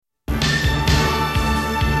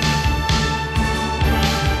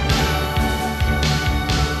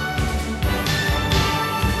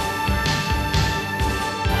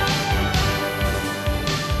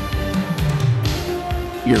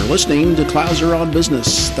You're listening to Clouser on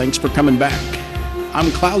Business. Thanks for coming back. I'm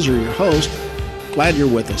Clouser, your host. Glad you're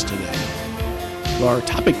with us today. Well, our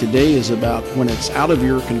topic today is about when it's out of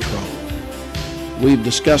your control. We've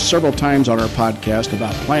discussed several times on our podcast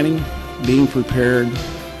about planning, being prepared,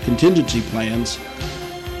 contingency plans.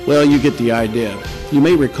 Well, you get the idea. You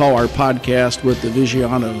may recall our podcast with the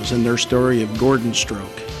Vigianos and their story of Gordon's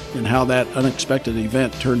stroke and how that unexpected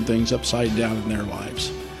event turned things upside down in their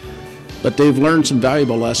lives. But they've learned some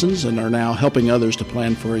valuable lessons and are now helping others to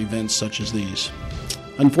plan for events such as these.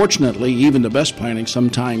 Unfortunately, even the best planning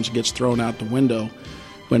sometimes gets thrown out the window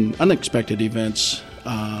when unexpected events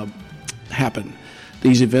happen.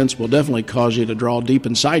 These events will definitely cause you to draw deep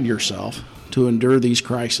inside yourself to endure these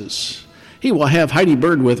crises. Hey, we'll have Heidi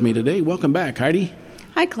Bird with me today. Welcome back, Heidi.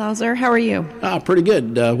 Hi, Clouser. How are you? Pretty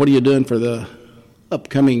good. What are you doing for the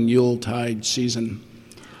upcoming Yuletide season?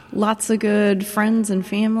 Lots of good friends and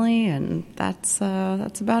family, and that's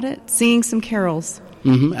about it. Singing some carols.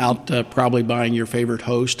 Out probably buying your favorite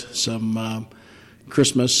host some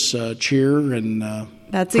Christmas cheer and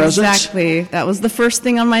that's presents. Exactly. That was the first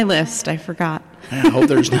thing on my list. I forgot. I hope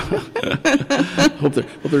there's not. hope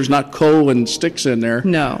there's not coal and sticks in there.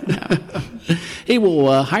 No. Hey,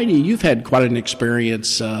 well, Heidi, you've had quite an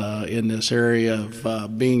experience in this area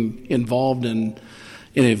of being involved in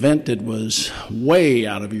an event that was way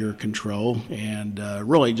out of your control and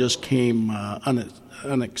really just came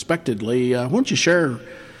unexpectedly. Why don't you share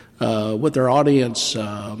with our audience,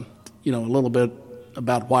 a little bit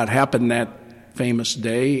about what happened that famous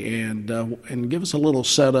day and give us a little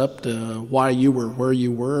setup to why you were where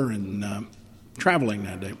you were and traveling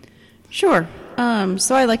that day. Sure.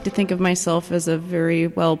 So I like to think of myself as a very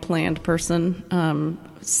well-planned person.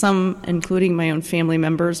 Some, including my own family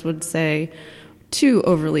members, would say too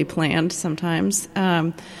overly planned sometimes.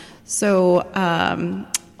 So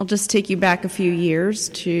I'll just take you back a few years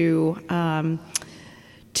to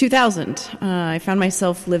 2000. I found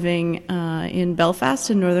myself living in Belfast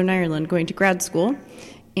in Northern Ireland, going to grad school,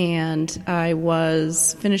 and I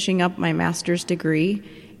was finishing up my master's degree,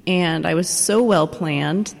 and I was so well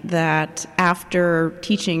planned that after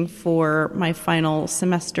teaching for my final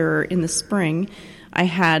semester in the spring, I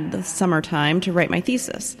had the summertime to write my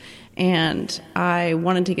thesis. And I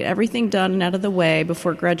wanted to get everything done and out of the way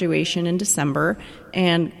before graduation in December,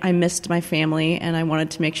 and I missed my family, and I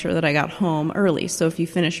wanted to make sure that I got home early. So if you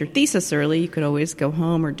finish your thesis early, you could always go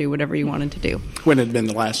home or do whatever you wanted to do. When had been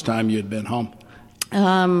the last time you had been home?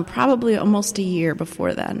 Probably almost a year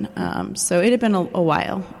before then. So it had been a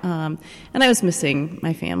while. And I was missing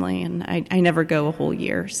my family, and I never go a whole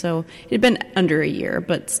year. So it had been under a year,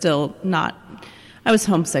 but still not. I was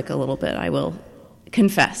homesick a little bit, I will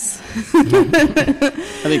confess. I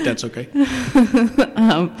think that's okay.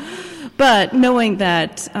 But knowing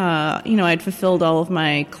that, I'd fulfilled all of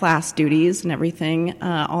my class duties and everything,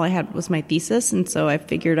 all I had was my thesis, and so I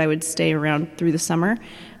figured I would stay around through the summer,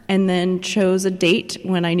 and then chose a date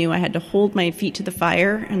when I knew I had to hold my feet to the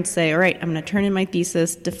fire and say, all right, I'm going to turn in my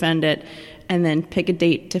thesis, defend it, and then pick a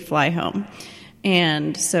date to fly home.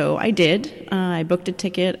 And so I did. I booked a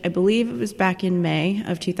ticket. I believe it was back in May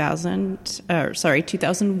of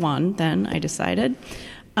 2001, then I decided.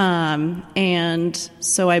 And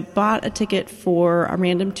so I bought a ticket for a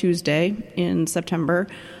random Tuesday in September.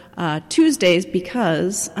 Tuesdays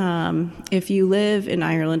because if you live in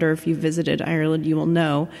Ireland or if you visited Ireland, you will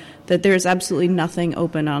know that there's absolutely nothing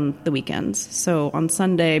open on the weekends. So on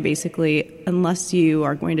Sunday, basically, unless you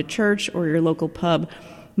are going to church or your local pub,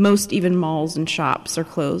 most even malls and shops are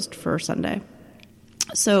closed for Sunday.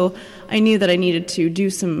 So I knew that I needed to do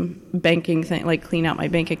some banking thing, like clean out my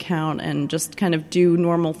bank account and just kind of do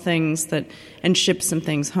normal things and ship some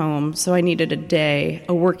things home. So I needed a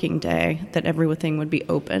working day that everything would be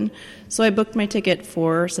open. So I booked my ticket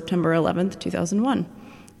for September 11th, 2001.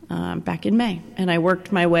 Back in May, and I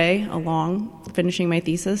worked my way along, finishing my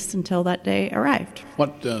thesis until that day arrived.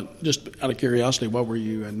 What, just out of curiosity, what were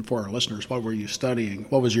you, and for our listeners, what were you studying?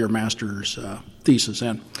 What was your master's thesis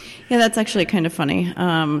in? Yeah, that's actually kind of funny.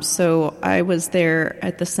 So I was there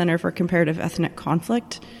at the Center for Comparative Ethnic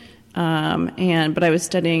Conflict, but I was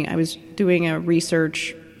doing a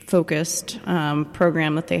research-focused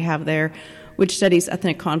program that they have there, which studies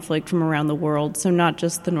ethnic conflict from around the world. So not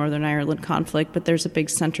just the Northern Ireland conflict, but there's a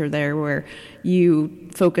big center there where you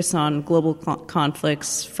focus on global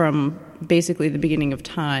conflicts from basically the beginning of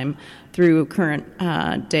time through current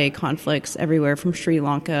day conflicts everywhere from Sri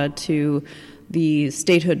Lanka to the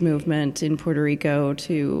statehood movement in Puerto Rico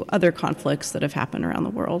to other conflicts that have happened around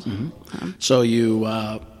the world. So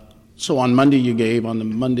on Monday you gave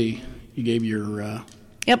your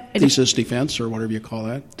Yep. thesis defense or whatever you call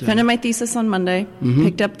that. Defended my thesis on Monday,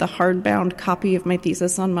 picked up the hardbound copy of my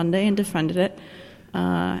thesis on Monday and defended it,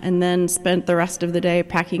 and then spent the rest of the day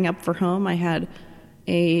packing up for home. I had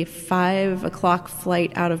a 5 o'clock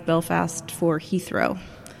flight out of Belfast for Heathrow.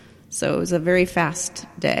 So it was a very fast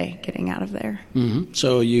day getting out of there. Mm-hmm.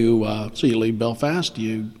 So you leave Belfast.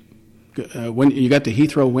 When you got to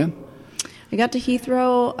Heathrow when? I got to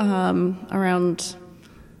Heathrow around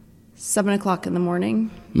 7 o'clock in the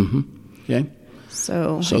morning. Mm-hmm. Okay.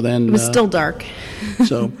 So then it was still dark.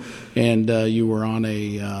 And you were on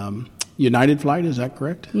a United flight, is that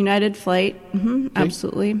correct? United flight, okay.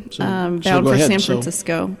 Absolutely. Bound go for ahead. San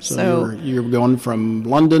Francisco. So you're going from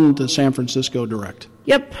London to San Francisco direct.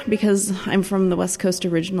 Yep, because I'm from the West Coast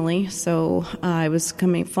originally, so I was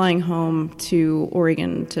flying home to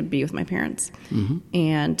Oregon to be with my parents. Mm-hmm.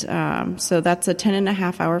 And so that's a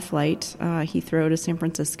 10-and-a-half-hour flight, Heathrow to San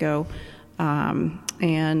Francisco.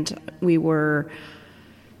 And we were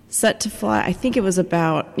set to fly, I think it was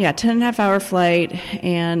about, 10-and-a-half-hour flight,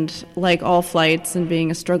 and like all flights and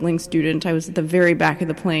being a struggling student, I was at the very back of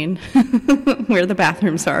the plane where the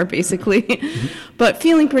bathrooms are, basically. Mm-hmm. But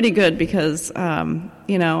feeling pretty good because,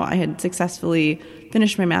 I had successfully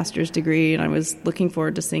finished my master's degree, and I was looking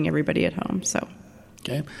forward to seeing everybody at home, so.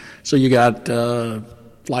 Okay. So you got,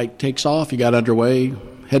 flight takes off, you got underway,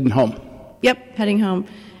 heading home. Yep, heading home.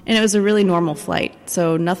 And it was a really normal flight,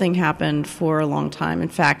 so nothing happened for a long time. In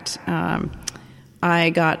fact, I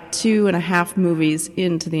got 2.5 movies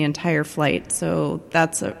into the entire flight, so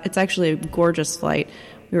it's actually a gorgeous flight.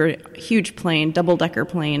 We were a huge plane, double-decker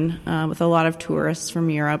plane, with a lot of tourists from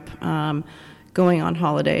Europe going on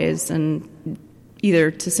holidays, and either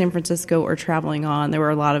to San Francisco or traveling on. There were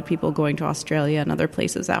a lot of people going to Australia and other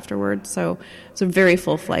places afterwards, so it's a very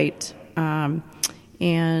full flight.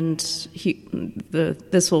 And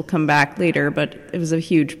this will come back later, but it was a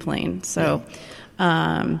huge plane. So,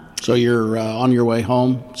 so you're on your way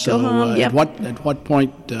home. So, go home, yep. At what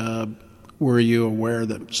point were you aware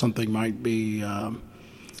that something might be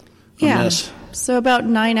amiss? So about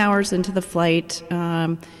 9 hours into the flight,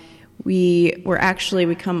 we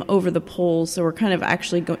come over the poles. So we're kind of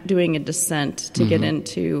actually doing a descent to get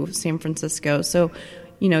into San Francisco. So,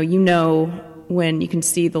 when you can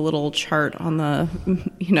see the little chart on the,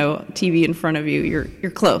 TV in front of you,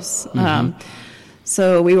 you're close. Mm-hmm.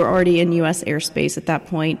 So we were already in U.S. airspace at that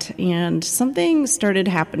point, and something started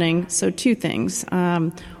happening. So 2 things.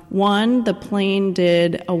 One, the plane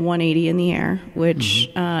did a 180 in the air, which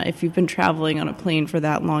if you've been traveling on a plane for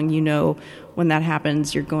that long, when that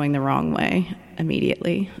happens, you're going the wrong way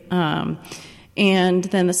immediately. And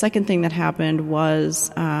then the second thing that happened was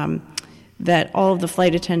that all of the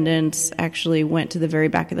flight attendants actually went to the very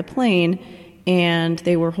back of the plane, and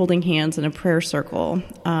they were holding hands in a prayer circle.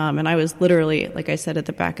 And I was literally, like I said, at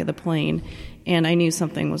the back of the plane, and I knew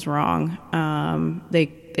something was wrong.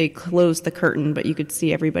 They closed the curtain, but you could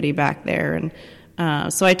see everybody back there. And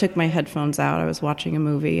so I took my headphones out. I was watching a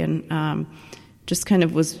movie and just kind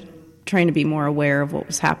of was trying to be more aware of what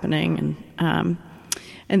was happening.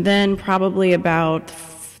 And then probably about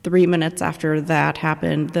 3 minutes after that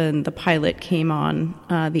happened, then the pilot came on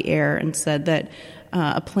the air and said that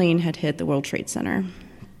a plane had hit the World Trade Center.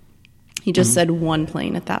 He just said one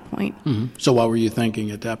plane at that point. Mm-hmm. So what were you thinking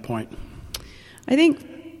at that point? I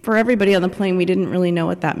think for everybody on the plane, we didn't really know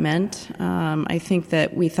what that meant. I think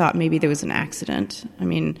that we thought maybe there was an accident. I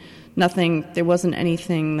mean, there wasn't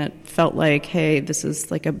anything that felt like, hey, this is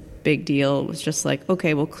like a big deal. It was just like,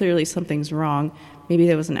 okay, well, clearly something's wrong. Maybe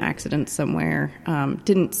there was an accident somewhere.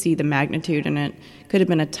 Didn't see the magnitude in it. Could have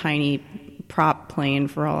been a tiny prop plane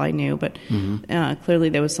for all I knew, but clearly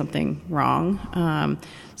there was something wrong.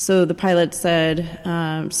 So the pilot said,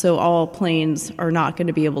 so all planes are not going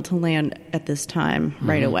to be able to land at this time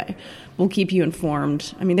right away. We'll keep you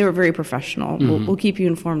informed. I mean, they were very professional. We'll keep you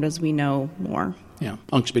informed as we know more. Yeah.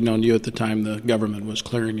 Unbeknown to you at the time, the government was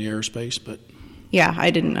clearing the airspace, but... Yeah,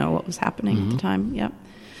 I didn't know what was happening at the time. Yep.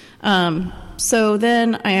 So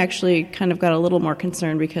then I actually kind of got a little more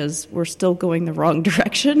concerned because we're still going the wrong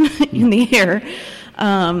direction in the air.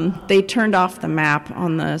 They turned off the map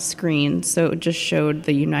on the screen, so it just showed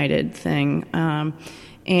the United thing. But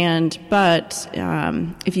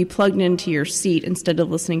if you plugged into your seat instead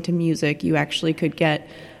of listening to music, you actually could get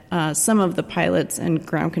some of the pilots and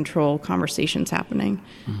ground control conversations happening.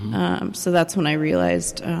 So that's when I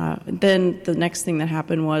realized. Then the next thing that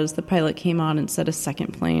happened was the pilot came on and said a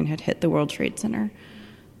second plane had hit the World Trade Center.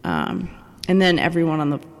 And then everyone on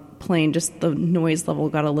the plane, just the noise level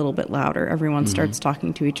got a little bit louder. Everyone starts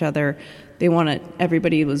talking to each other.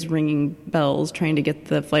 Everybody was ringing bells, trying to get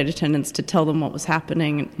the flight attendants to tell them what was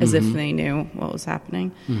happening, as if they knew what was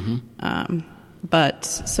happening. But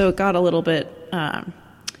so it got a little bit,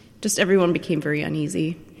 just everyone became very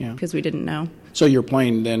uneasy because we didn't know. So your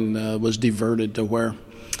plane then was diverted to where?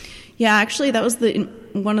 Yeah, actually, that was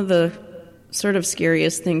one of the sort of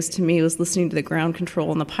scariest things to me was listening to the ground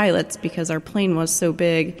control and the pilots, because our plane was so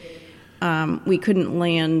big. We couldn't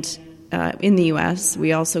land in the U.S.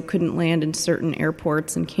 We also couldn't land in certain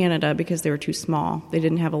airports in Canada because they were too small. They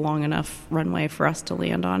didn't have a long enough runway for us to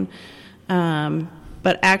land on.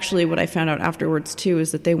 But actually, what I found out afterwards, too,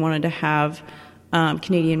 is that they wanted to have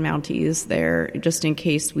Canadian Mounties there just in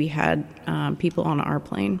case we had people on our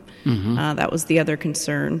plane. That was the other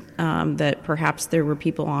concern, that perhaps there were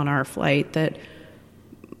people on our flight that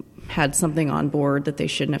had something on board that they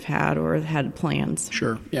shouldn't have had or had plans.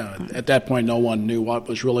 Sure, yeah. At that point, no one knew what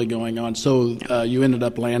was really going on. So you ended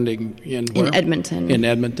up landing in where? In Edmonton. In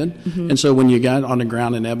Edmonton. And so when you got on the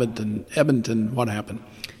ground in Edmonton, what happened?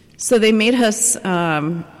 So they made us...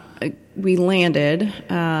 we landed.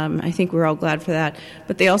 I think we were all glad for that.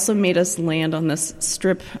 But they also made us land on this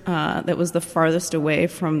strip that was the farthest away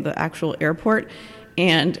from the actual airport.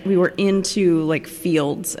 And we were into, like,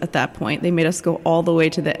 fields at that point. They made us go all the way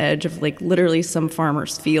to the edge of, like, literally some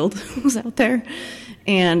farmer's field was out there.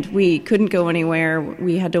 And we couldn't go anywhere.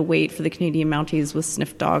 We had to wait for the Canadian Mounties with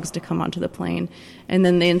sniff dogs to come onto the plane. And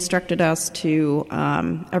then they instructed us to,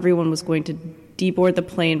 everyone was going to deboard the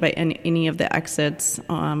plane by any of the exits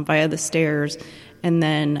via the stairs, and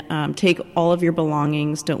then take all of your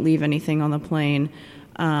belongings, don't leave anything on the plane,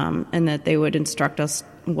 and that they would instruct us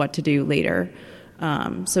what to do later.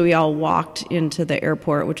 So we all walked into the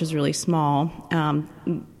airport, which is really small.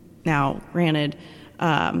 Now, granted,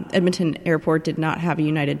 Edmonton Airport did not have a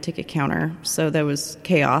United ticket counter, so there was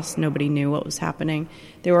chaos. Nobody knew what was happening.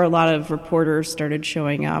 There were a lot of reporters started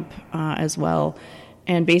showing up as well.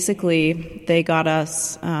 And basically, they got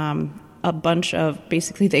us a bunch of,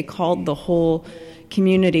 basically they called the whole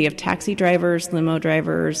community of taxi drivers, limo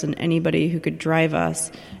drivers, and anybody who could drive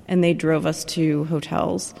us, and they drove us to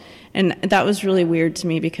hotels. And that was really weird to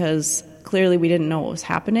me because clearly we didn't know what was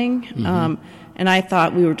happening. And I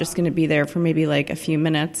thought we were just going to be there for maybe like a few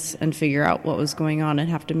minutes and figure out what was going on and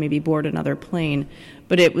have to maybe board another plane.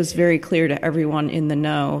 But it was very clear to everyone in the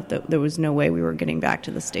know that there was no way we were getting back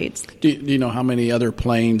to the States. Do you know how many other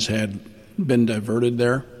planes had been diverted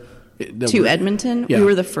there? To Edmonton? Yeah. We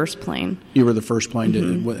were the first plane. You were the first plane,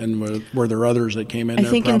 and were there others that came in I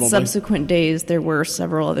there think probably? in subsequent days there were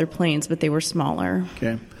several other planes, but they were smaller.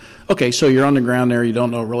 Okay, so you're on the ground there. You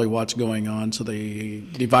don't know really what's going on, so they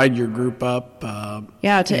divide your group up.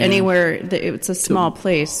 Anywhere. It's a small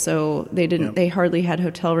place, so they didn't. They hardly had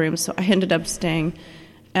hotel rooms, so I ended up staying.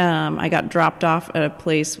 I got dropped off at a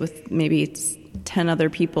place with maybe 10 other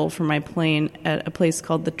people from my plane at a place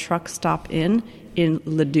called the Truck Stop Inn in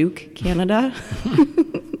Leduc, Canada.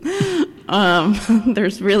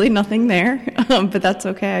 There's really nothing there, but that's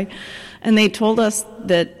okay. And they told us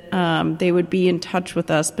that they would be in touch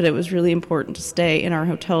with us, but it was really important to stay in our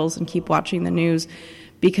hotels and keep watching the news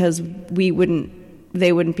because they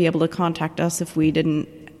wouldn't be able to contact us if we didn't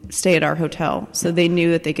stay at our hotel. So they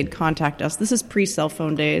knew that they could contact us. This is pre-cell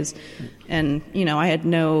phone days, and I had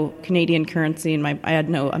no Canadian currency I had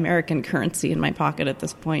no American currency in my pocket at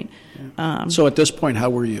this point. So at this point,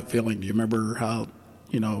 how were you feeling? Do you remember how,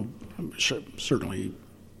 certainly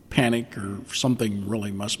panic or something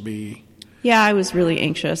really must be? Yeah, I was really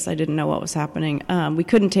anxious. I didn't know what was happening. We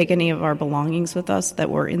couldn't take any of our belongings with us that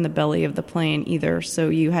were in the belly of the plane either. So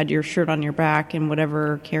you had your shirt on your back and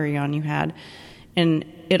whatever carry-on you had. And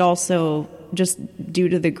it also, just due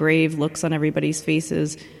to the grave looks on everybody's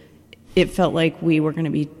faces, it felt like we were going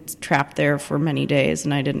to be trapped there for many days,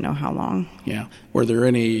 and I didn't know how long. Yeah. Were there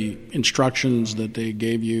any instructions that they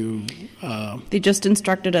gave you? They just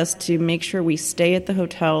instructed us to make sure we stay at the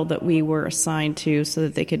hotel that we were assigned to so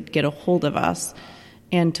that they could get a hold of us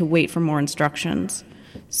and to wait for more instructions.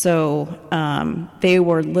 So they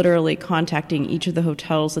were literally contacting each of the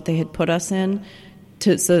hotels that they had put us in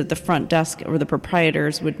so that the front desk or the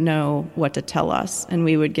proprietors would know what to tell us, and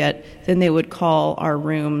then they would call our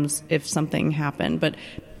rooms if something happened. But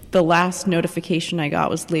the last notification I got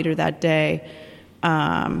was later that day.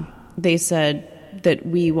 They said that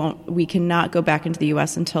we cannot go back into the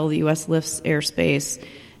U.S. until the U.S. lifts airspace,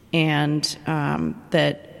 and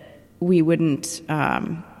that we weren't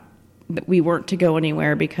to go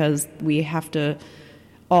anywhere because we have to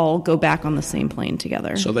all go back on the same plane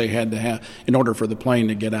together. So they had to have, in order for the plane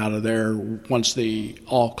to get out of there, once the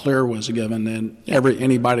all clear was given, then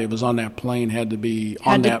anybody that was on that plane had to be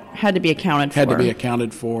had to be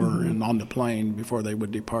accounted for and on the plane before they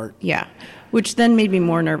would depart. Yeah, which then made me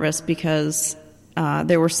more nervous because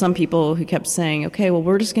there were some people who kept saying, okay, well,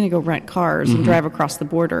 we're just going to go rent cars and drive across the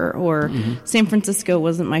border, or San Francisco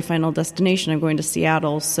wasn't my final destination. I'm going to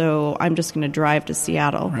Seattle, so I'm just going to drive to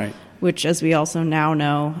Seattle. Right. Which, as we also now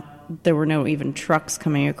know, there were no even trucks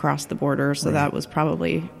coming across the border, so that was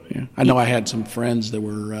probably... Yeah. I know I had some friends that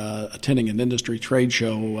were attending an industry trade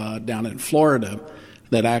show down in Florida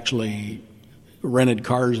that actually rented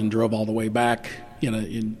cars and drove all the way back,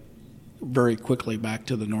 very quickly back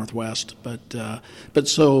to the Northwest. But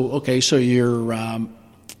so you're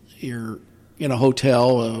in a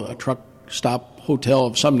hotel, a truck stop hotel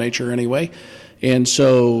of some nature anyway, and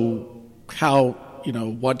so how...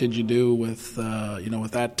 what did you do with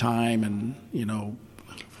that time and.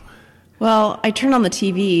 Well, I turned on the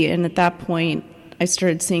TV, and at that point, I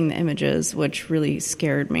started seeing the images, which really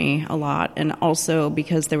scared me a lot. And also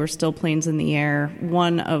because there were still planes in the air.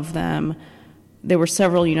 One of them, there were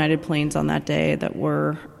several United planes on that day that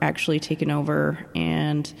were actually taken over,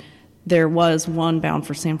 and there was one bound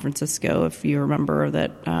for San Francisco, if you remember,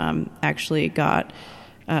 that actually got,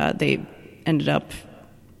 they ended up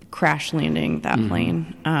crash landing that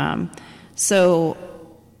plane. So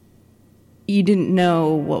you didn't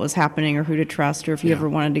know what was happening or who to trust or if you ever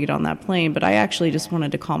wanted to get on that plane. But I actually just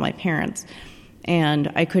wanted to call my parents.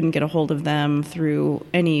 And I couldn't get a hold of them through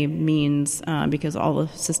any means because all the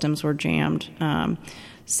systems were jammed.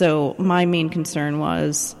 So my main concern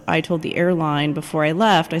was I told the airline before I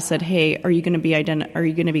left, I said, hey, are you going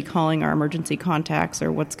to be calling our emergency contacts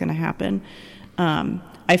or what's going to happen?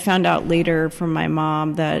 I found out later from my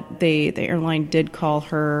mom that the airline did call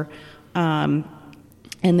her, and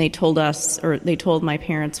they told my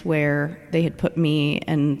parents where they had put me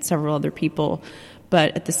and several other people.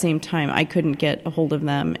 But at the same time, I couldn't get a hold of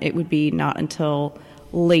them. It would be not until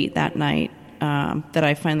late that night that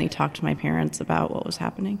I finally talked to my parents about what was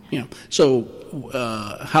happening. Yeah. So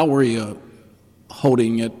how were you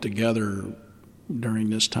holding it together during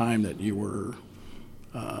this time that you were...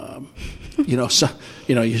 I'm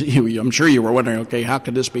sure you were wondering, okay, how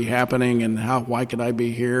could this be happening, and why could I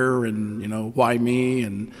be here, and why me,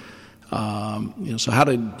 and so how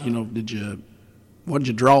what did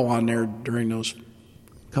you draw on there during those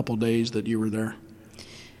couple days that you were there?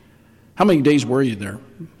 How many days were you there?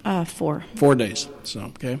 4. 4 days. So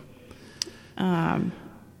okay. Well,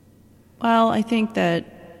 I think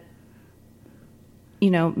that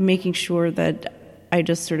making sure that I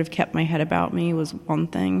just sort of kept my head about me was one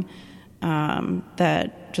thing,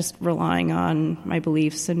 that just relying on my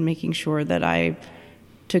beliefs and making sure that I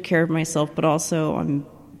took care of myself, but also I'm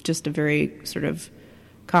just a very sort of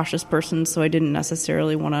cautious person, so I didn't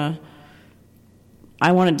necessarily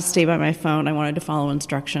I wanted to stay by my phone, I wanted to follow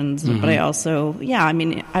instructions, but I also,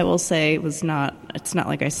 I will say it's not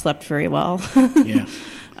like I slept very well. Yeah.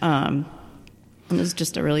 It was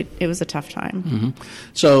just it was a tough time. Mm-hmm.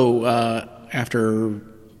 So, after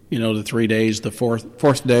the 3 days, the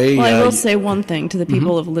fourth day. Well, I will say one thing to the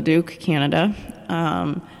people of Leduc, Canada.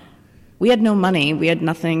 We had no money. We had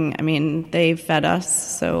nothing. I mean, they fed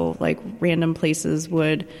us, so random places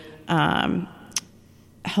would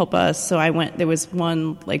help us. So I went. There was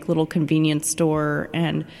one little convenience store,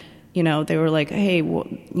 and they were like, hey,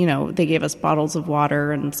 they gave us bottles of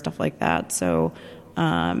water and stuff like that. So.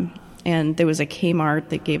 And there was a Kmart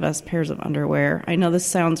that gave us pairs of underwear. I know this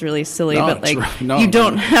sounds really silly, but you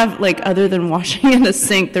don't have, other than washing in a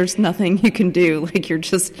sink, there's nothing you can do. You're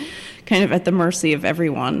just kind of at the mercy of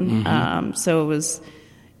everyone. So it was,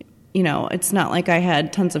 it's not like I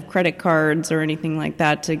had tons of credit cards or anything like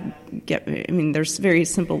that to get, there's very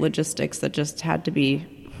simple logistics that just had to be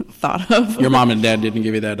thought of. Your mom and dad didn't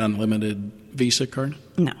give you that unlimited Visa card?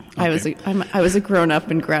 No, okay. I was a grown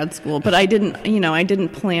up in grad school, but I didn't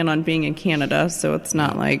plan on being in Canada, so it's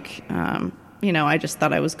not like I just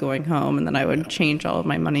thought I was going home, and then I would change all of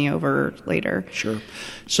my money over later. Sure.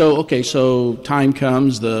 So time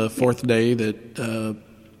comes, the fourth day that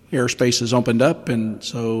airspace is opened up, and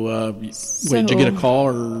so did you get a call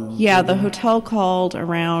or? Yeah, the hotel called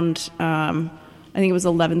around I think it was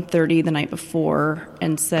 11:30 the night before,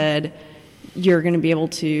 and said, you're going to be able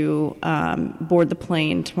to board the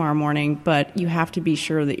plane tomorrow morning, but you have to be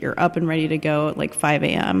sure that you're up and ready to go at 5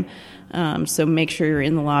 a.m. So make sure you're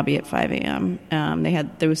in the lobby at 5 a.m. They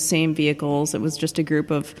had those same vehicles. It was just a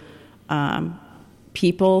group of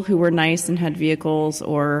people who were nice and had vehicles,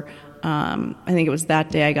 or I think it was that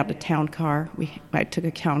day I got a town car. I took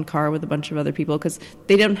a town car with a bunch of other people because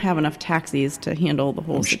they didn't have enough taxis to handle the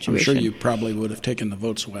whole situation. I'm sure you probably would have taken the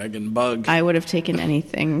Volkswagen Bug. I would have taken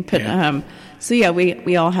anything. But,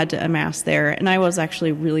 we all had to amass there. And I was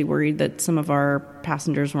actually really worried that some of our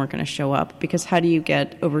passengers weren't going to show up, because how do you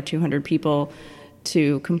get over 200 people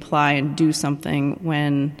to comply and do something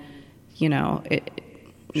when,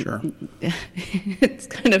 Sure. It's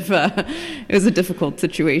kind of it was a difficult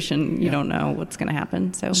situation. You don't know what's going to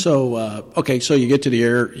happen. So you get to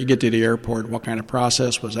the airport. What kind of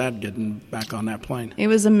process was that, getting back on that plane? It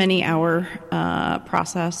was a many hour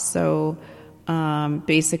process. So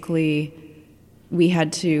basically,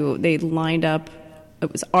 they lined up.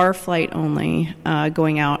 It was our flight only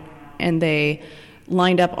going out, and they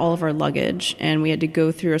lined up all of our luggage, and we had to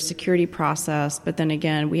go through a security process. But then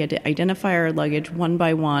again, we had to identify our luggage one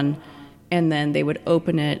by one, and then they would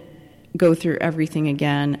open it, go through everything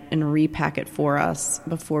again, and repack it for us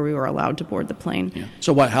before we were allowed to board the plane. Yeah.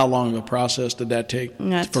 So how long of a process did that take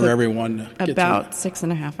for everyone to get about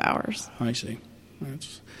 6.5 hours. I see.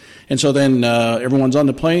 And so then everyone's on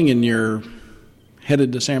the plane, and you're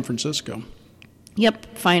headed to San Francisco.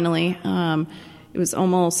 Yep, finally. It was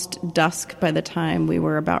almost dusk by the time we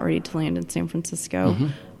were about ready to land in San Francisco.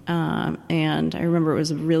 Mm-hmm. And I remember it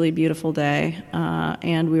was a really beautiful day.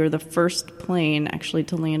 And we were the first plane actually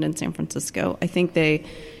to land in San Francisco. I think they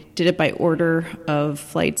did it by order of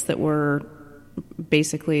flights that were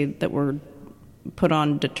put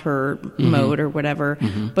on deter mode or whatever.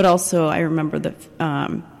 Mm-hmm. But also I remember that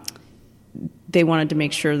they wanted to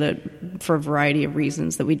make sure that, for a variety of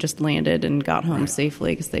reasons, that we just landed and got home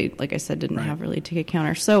safely, because they, like I said, didn't have really a ticket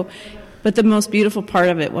counter. So, but the most beautiful part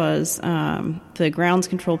of it was the grounds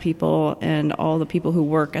control people and all the people who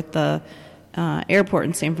work at the airport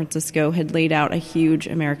in San Francisco had laid out a huge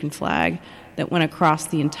American flag that went across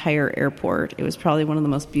the entire airport. It was probably one of the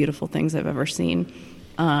most beautiful things I've ever seen.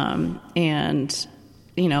 And,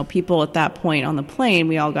 people at that point on the plane,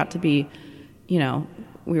 we all got to be,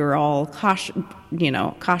 we were all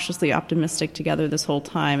cautiously optimistic together this whole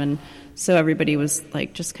time, and so everybody was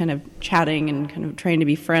like just kind of chatting and kind of trying to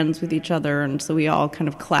be friends with each other, and so we all kind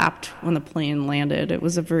of clapped when the plane landed. It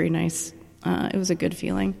was a very nice, it was a good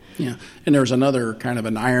feeling. Yeah, and there was another kind of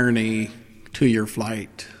an irony to your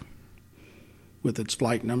flight with its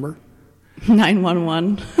flight number.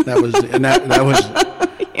 911. That was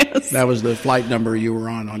yes. That was the flight number you were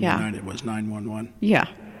on United, was 911. Yeah,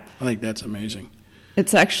 I think that's amazing.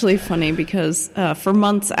 It's actually funny because for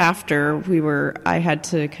months after I had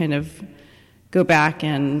to kind of go back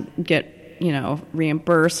and get,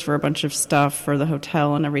 reimbursed for a bunch of stuff for the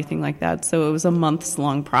hotel and everything like that. So it was a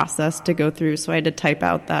months-long process to go through. So I had to type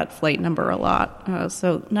out that flight number a lot.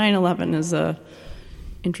 So 911 is a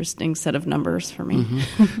interesting set of numbers for me.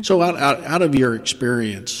 Mm-hmm. So out of your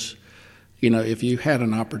experience, if you had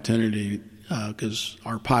an opportunity, because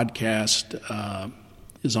our podcast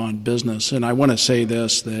is on business. And I want to say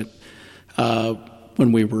this, that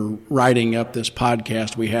when we were writing up this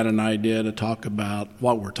podcast, we had an idea to talk about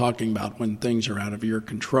what we're talking about when things are out of your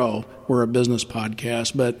control. We're a business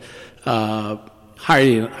podcast, but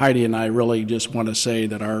Heidi and I really just want to say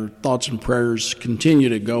that our thoughts and prayers continue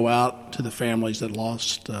to go out to the families that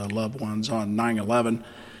lost loved ones on 9/11,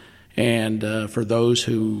 and for those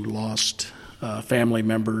who lost family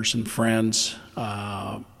members and friends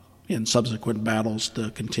in subsequent battles,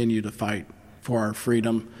 to continue to fight for our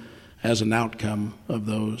freedom as an outcome of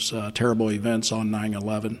those terrible events on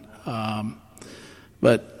 9/11.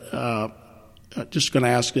 But just going to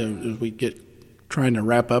ask you, as we get trying to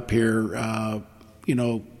wrap up here,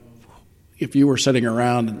 if you were sitting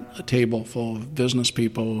around a table full of business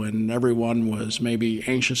people and everyone was maybe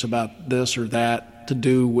anxious about this or that to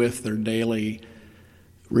do with their daily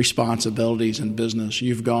responsibilities in business,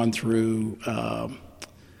 you've gone through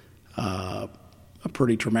a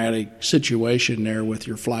pretty traumatic situation there with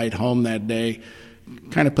your flight home that day.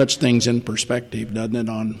 Kind of puts things in perspective, doesn't it,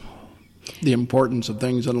 on the importance of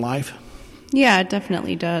things in life? Yeah, it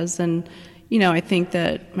definitely does. And, I think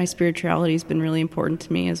that my spirituality has been really important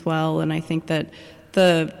to me as well. And I think that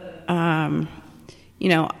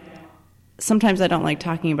sometimes I don't like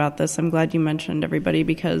talking about this. I'm glad you mentioned everybody,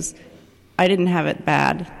 because I didn't have it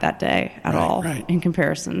bad that day at all in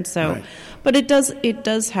comparison. So, but it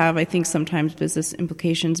does have, I think, sometimes business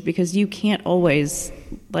implications, because you can't always,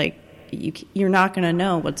 you're not going to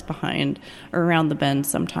know what's behind or around the bend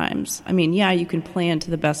sometimes. I mean, yeah, you can plan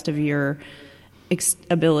to the best of your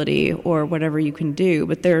ability or whatever you can do,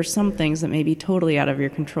 but there are some things that may be totally out of your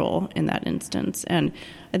control in that instance. And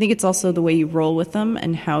I think it's also the way you roll with them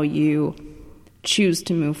and how you choose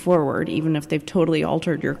to move forward, even if they've totally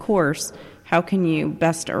altered your course. How can you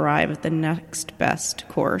best arrive at the next best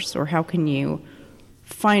course, or how can you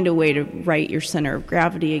find a way to right your center of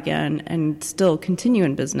gravity again and still continue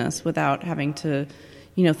in business without having to,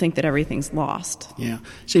 think that everything's lost? Yeah,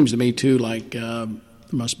 seems to me too like there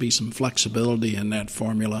must be some flexibility in that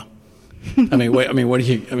formula. What do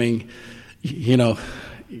you? You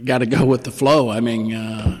got to go with the flow.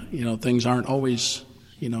 Things aren't always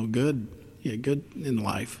good in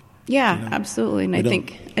life. Yeah, absolutely. And I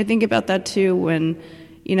think about that too when,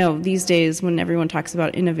 these days when everyone talks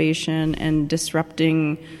about innovation and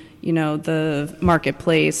disrupting, the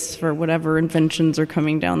marketplace for whatever inventions are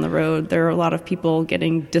coming down the road, there are a lot of people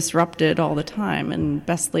getting disrupted all the time, and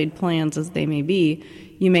best laid plans as they may be,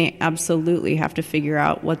 you may absolutely have to figure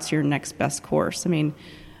out what's your next best course.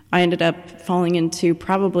 I ended up falling into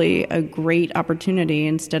probably a great opportunity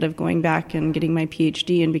instead of going back and getting my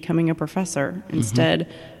PhD and becoming a professor.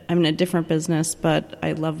 Instead, I'm in a different business, but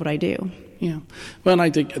I love what I do. Yeah. Well, and I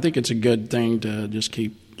think it's a good thing to just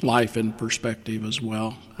keep life in perspective as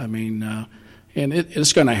well. And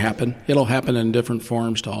it's going to happen. It'll happen in different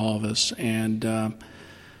forms to all of us. And,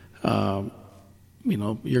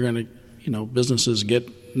 you're going to, businesses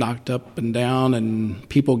get knocked up and down and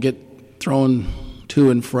people get thrown to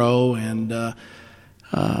and fro. And,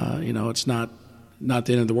 it's not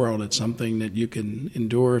the end of the world. It's something that you can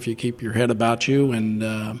endure if you keep your head about you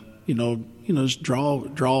and, just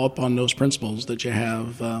draw upon those principles that you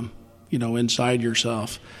have, inside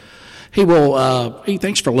yourself. Hey,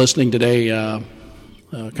 thanks for listening today.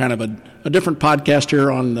 Kind of a different podcast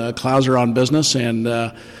here on Clouser on Business,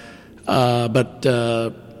 but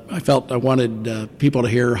I felt I wanted people to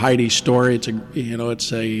hear Heidi's story. It's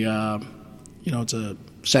a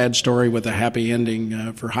sad story with a happy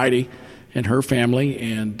ending for Heidi and her family.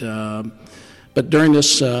 And but during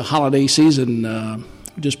this holiday season,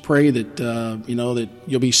 just pray that that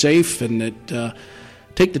you'll be safe and that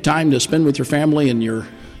take the time to spend with your family and your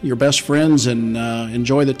best friends and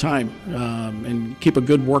enjoy the time and keep a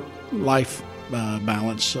good work-life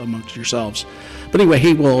balance amongst yourselves. But anyway,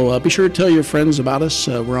 hey, be sure to tell your friends about us.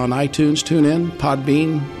 We're on iTunes, TuneIn,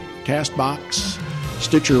 Podbean, CastBox,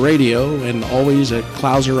 Stitcher Radio, and always at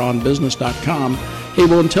ClouserOnBusiness.com. Hey,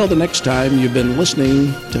 until the next time, you've been listening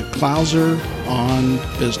to Clouser on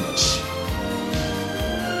Business.